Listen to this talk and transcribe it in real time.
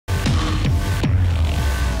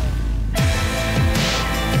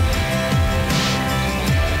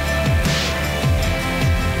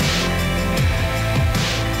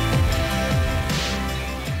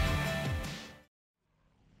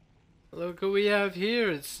who we have here.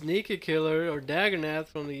 It's Sneaky Killer, or Daggernath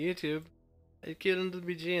from the YouTube. I killed him to the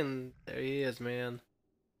beginning. There he is, man.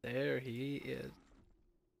 There he is.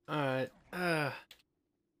 Alright.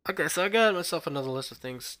 Okay, so I got myself another list of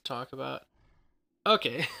things to talk about.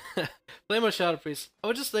 Okay. Play my Shadow Priest. I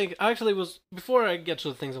was just thinking, before I get to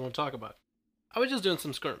the things I want to talk about, I was just doing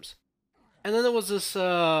some skirms. And then there was this,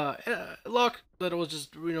 luck that it was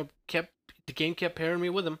just, the game kept pairing me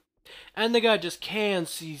with him. And the guy just can't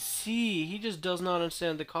CC. He just does not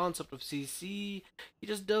understand the concept of CC. He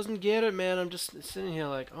just doesn't get it, man. I'm just sitting here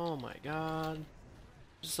like, oh my god.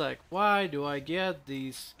 Just like, why do I get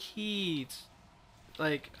these keys?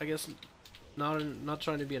 Like, I guess not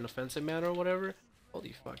trying to be an offensive man or whatever.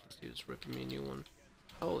 Holy fuck, this dude's ripping me a new one.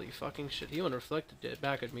 Holy fucking shit. He even reflected it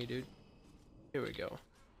back at me, dude. Here we go.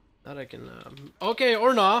 That I can, okay,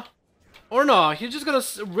 or nah. Or nah. He's just gonna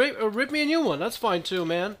rip me a new one. That's fine too,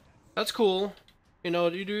 man. That's cool. You know,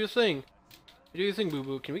 you do your thing. You do your thing,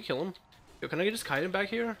 boo-boo. Can we kill him? Yo, can I just kite him back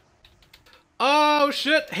here? Oh,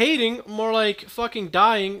 shit. Hating. More like fucking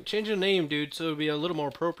dying. Change your name, dude, so it'll be a little more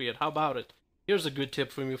appropriate. How about it? Here's a good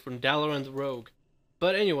tip from you from Dallar and the Rogue.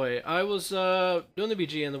 But anyway, I was doing the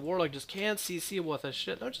BG and the Warlock just can't CC with that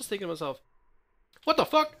shit. I was just thinking to myself, what the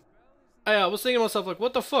fuck? I was thinking to myself, like,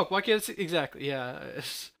 what the fuck? Why can't it see? Exactly, yeah.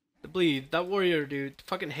 The bleed. That warrior, dude.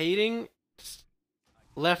 Fucking hating.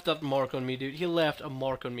 Left that mark on me, dude. He left a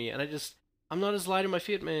mark on me, and I'm not as light on my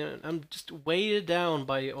feet, man. I'm just weighted down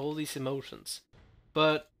by all these emotions.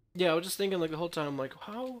 But yeah, I was just thinking like the whole time, like,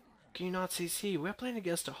 how can you not CC? We're playing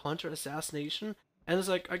against a hunter assassination, and it's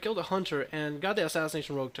like I killed a hunter and got the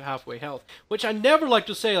assassination rogue to halfway health, which I never like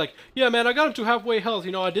to say, like, yeah, man, I got him to halfway health.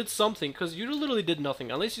 You know, I did something, because you literally did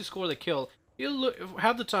nothing unless you score the kill.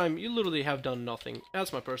 Half the time, you literally have done nothing.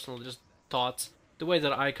 That's my personal just thoughts. The way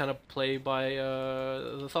that I kind of play by,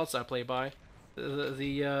 the thoughts I play by,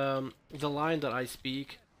 the line that I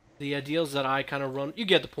speak, the ideals that I kind of run, you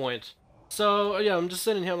get the point. So, yeah, I'm just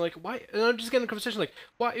sitting here, I'm like, why, and I'm just getting a conversation like,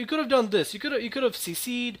 why, you could have done this, you could have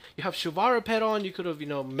CC'd, you have Shivara pet on, you could have, you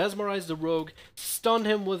know, mesmerized the rogue, stunned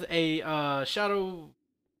him with a, Shadow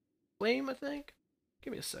Flame, I think?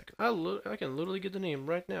 Give me a second, I can literally get the name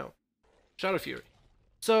right now. Shadow Fury.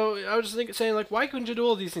 So I was just saying, like, why couldn't you do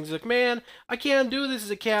all these things? Like, man, I can't do this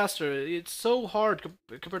as a caster. It's so hard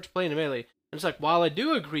compared to playing a melee. And it's like, while I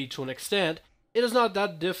do agree to an extent, it is not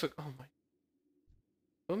that difficult. Oh my!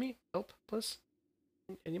 Help me, help, please.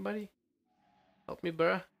 Anybody? Help me,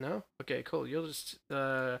 bruh. No? Okay, cool. You'll just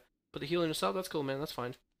put the heal in yourself. That's cool, man. That's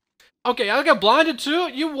fine. Okay, I got blinded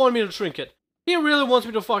too. You want me to trinket? He really wants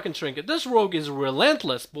me to fucking trinket. This rogue is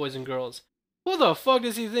relentless, boys and girls. Who the fuck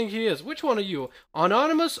does he think he is? Which one are you?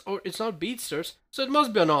 Anonymous? Or it's not Beatsters, so it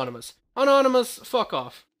must be Anonymous. Anonymous, fuck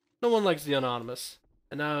off. No one likes the Anonymous.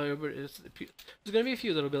 And now there's gonna be a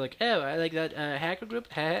few that'll be like, oh, I like that hacker group.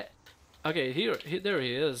 Okay, there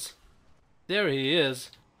he is. There he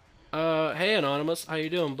is. Hey Anonymous, how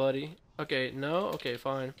you doing, buddy? Okay, no? Okay,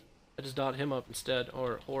 fine. I just dot him up instead,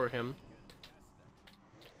 or him.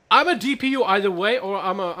 I'm a DP you either way, or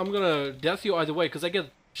I'm gonna death you either way, because I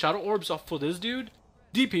get Shadow Orbs off for this dude.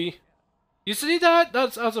 DP. You see that?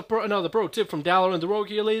 That's another pro tip from Dallar and the Rogue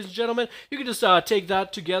here, ladies and gentlemen. You can just take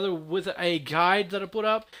that together with a guide that I put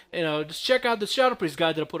up. You know, just check out the Shadow Priest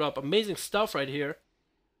guide that I put up. Amazing stuff right here.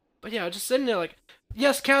 But yeah, just sitting there like,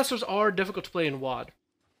 yes, casters are difficult to play in WoD.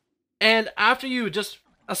 And after you just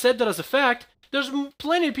accept that as a fact, there's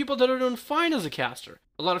plenty of people that are doing fine as a caster.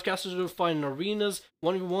 A lot of casters are doing fine in arenas,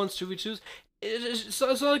 1v1s, 2v2s. It's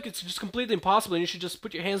not like it's just completely impossible and you should just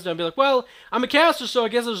put your hands down and be like, well, I'm a caster, so I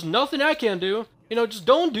guess there's nothing I can do. You know, just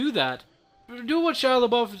don't do that. Do what Shia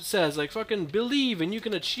LaBeouf says, like, fucking believe and you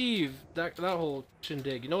can achieve that whole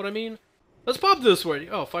shindig, you know what I mean? Let's pop this word.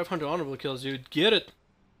 Oh, 500 honorable kills, dude. Get it.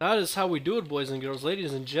 That is how we do it, boys and girls,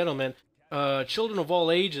 ladies and gentlemen, children of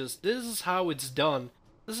all ages. This is how it's done.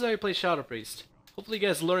 This is how you play Shadow Priest. Hopefully you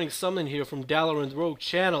guys learning something here from Dallar and the Rogue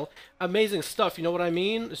channel. Amazing stuff, you know what I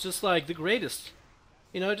mean? It's just like the greatest.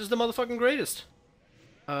 You know, just the motherfucking greatest.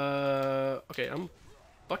 Okay, I'm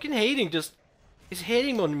fucking hating he's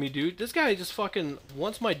hating on me, dude. This guy just fucking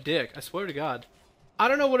wants my dick, I swear to God. I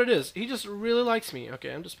don't know what it is. He just really likes me.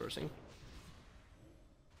 Okay, I'm dispersing.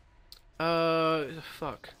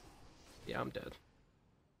 Fuck. Yeah, I'm dead.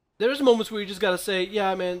 There's moments where you just gotta say,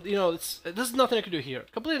 yeah, man, you know, this is nothing I can do here.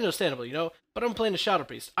 Completely understandable, you know? But I'm playing the Shadow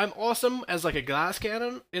Priest. I'm awesome as, like, a glass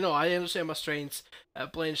cannon. You know, I understand my strengths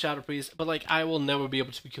playing Shadow Priest. But, like, I will never be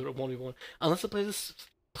able to be good at 1v1. Unless I play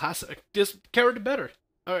this character better.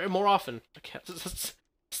 Or more often. It's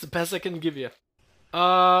the best I can give you.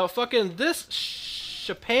 Fucking this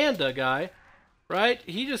Shapanda guy Right?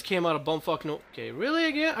 He just came out of bumfuck no. Okay, really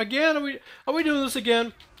again? Again? Are we doing this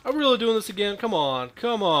again? Are we really doing this again? Come on,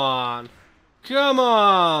 come on, come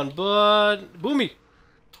on, bud. Boomy.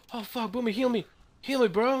 Oh fuck, Boomy, heal me,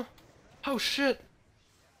 bro. Oh shit.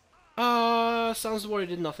 Sounds worried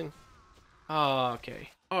did nothing. Okay.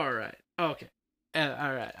 All right. Okay. All right.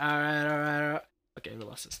 All right. All right. All right. Okay, we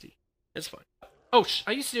lost this D. It's fine. Oh,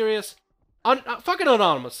 are you serious? Fucking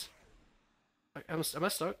anonymous. Am I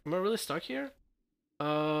stuck? Am I really stuck here?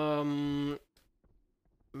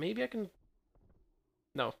 Maybe I can.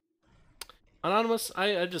 No. Anonymous.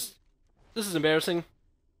 I just. This is embarrassing.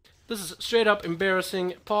 This is straight up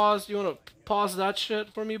embarrassing. Pause. You wanna pause that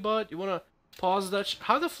shit for me, bud? You wanna pause that?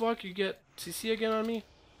 How the fuck you get CC again on me?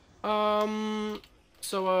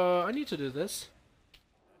 So I need to do this.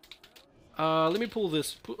 Let me pull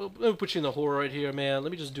this. Let me put you in the hole right here, man.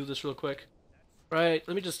 Let me just do this real quick. Right.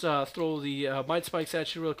 Let me just throw the mind spikes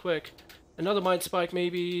at you real quick. Another mind spike,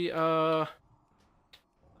 maybe. I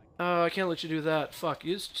can't let you do that. Fuck,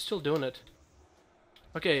 you're still doing it.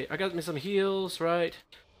 Okay, I got me some heals, right?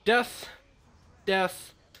 Death,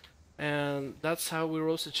 death, and that's how we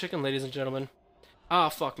roast a chicken, ladies and gentlemen. Ah,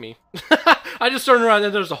 fuck me. I just turned around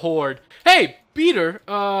and there's a horde. Hey, beater,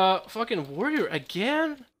 fucking warrior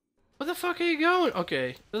again? Where the fuck are you going?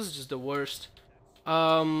 Okay, this is just the worst.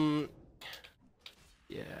 Yeah.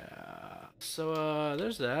 So,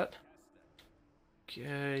 there's that.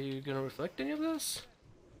 Okay, you gonna reflect any of this?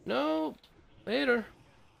 No. Later.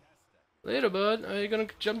 Later, bud. Are you gonna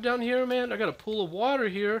jump down here, man? I got a pool of water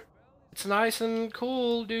here. It's nice and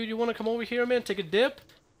cool, dude. You wanna come over here, man? Take a dip?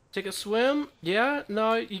 Take a swim? Yeah?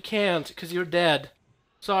 No, you can't, because you're dead.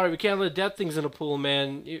 Sorry, we can't let dead things in a pool,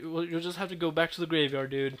 man. You'll just have to go back to the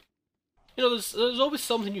graveyard, dude. You know, there's always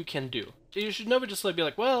something you can do. You should never just like be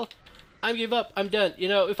like, well, I gave up, I'm done. You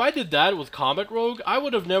know, if I did that with Combat Rogue, I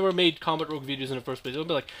would have never made Combat Rogue videos in the first place. I would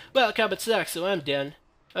be like, well, Combat sucks, so I'm done.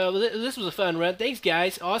 This was a fun run. Thanks,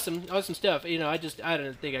 guys. Awesome stuff. You know, I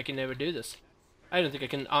don't think I can ever do this. I don't think I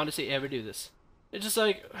can honestly ever do this. It's just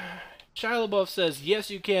like, Shia LaBeouf says, yes,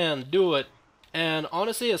 you can, do it. And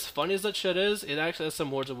honestly, as funny as that shit is, it actually has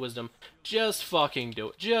some words of wisdom. Just fucking do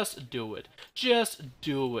it. Just do it. Just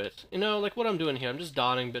do it. You know, like what I'm doing here. I'm just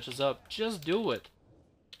dotting bitches up. Just do it.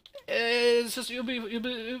 It's just you'll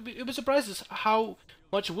be surprised at how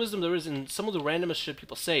much wisdom there is in some of the randomest shit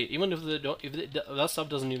people say, even if that stuff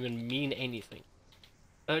doesn't even mean anything.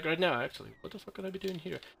 Like right now, actually, what the fuck could I be doing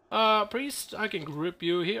here? Priest, I can grip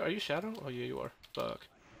you here. Are you Shadow? Oh yeah, you are. Fuck.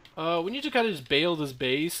 We need to kind of just bail this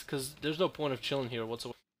base because there's no point of chilling here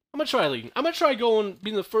whatsoever. I'm gonna try leading. I'm gonna try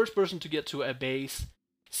being the first person to get to a base.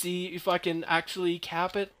 See if I can actually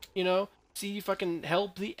cap it. You know, see if I can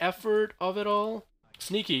help the effort of it all.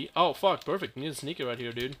 Sneaky. Oh, fuck. Perfect. Need a sneaky right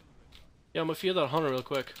here, dude. Yeah, I'm gonna feel that hunter real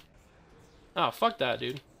quick. Ah, fuck that,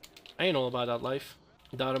 dude. I ain't all about that life.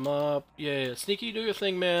 Dot him up. Yeah. Sneaky, do your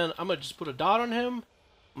thing, man. I'm gonna just put a dot on him. I'm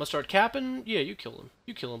gonna start capping. Yeah, you kill him.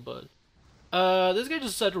 You kill him, bud. This guy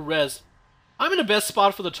just decided to res. I'm in the best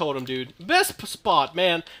spot for the totem, dude. Best spot,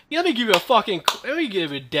 man. Yeah, let me give you a fucking... Let me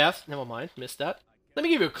give you death. Never mind. Missed that. Let me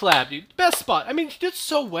give you a clap, dude. Best spot. I mean, you did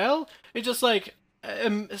so well. It's just like...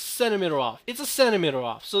 a centimeter off. It's a centimeter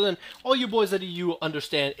off. So then, all you boys that you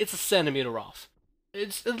understand, it's a centimeter off.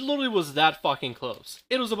 It literally was that fucking close.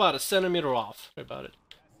 It was about a centimeter off. Sorry about it.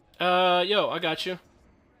 Yo, I got you.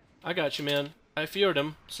 I got you, man. I feared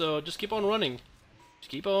him, so just keep on running.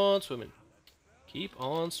 Just keep on swimming. Keep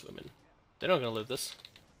on swimming. They're not gonna live this.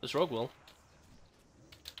 This rogue will.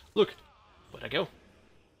 Look. Where'd I go?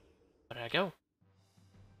 Where did I go?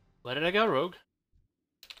 Where did I go, rogue?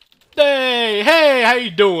 Hey, hey, how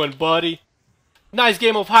you doing, buddy? Nice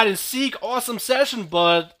game of hide and seek, awesome session,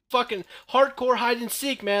 bud. Fucking hardcore hide and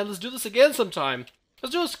seek, man. Let's do this again sometime.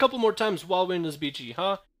 Let's do this a couple more times while we're in this BG,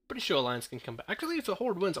 huh? Pretty sure Alliance can come back. Actually, if the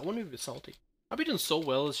Horde wins, I wonder if it's salty. I've been doing so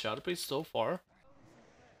well as Shadow Priest so far.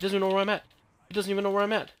 He doesn't even know where I'm at. He doesn't even know where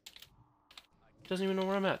I'm at. He doesn't even know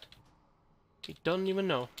where I'm at. He doesn't even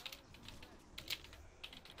know.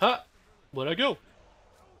 Huh? Where'd I go?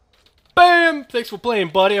 Bam! Thanks for playing,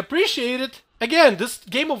 buddy. Appreciate it. Again, this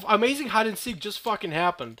game of amazing hide and seek just fucking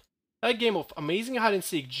happened. That game of amazing hide and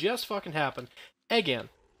seek just fucking happened. Again.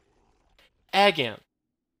 Again.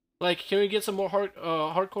 Like, can we get some more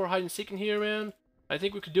hardcore hide and seek in here, man? I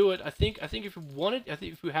think we could do it. I think if we wanted, I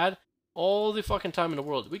think if we had all the fucking time in the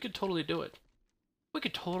world, we could totally do it. We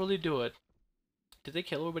could totally do it. Did they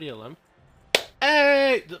kill everybody at LM?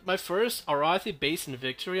 Hey! My first Arathi base in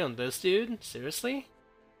victory on this dude? Seriously?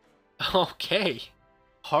 Okay.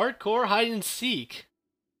 Hardcore hide and seek.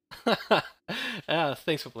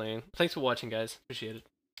 Thanks for playing. Thanks for watching, guys. Appreciate it.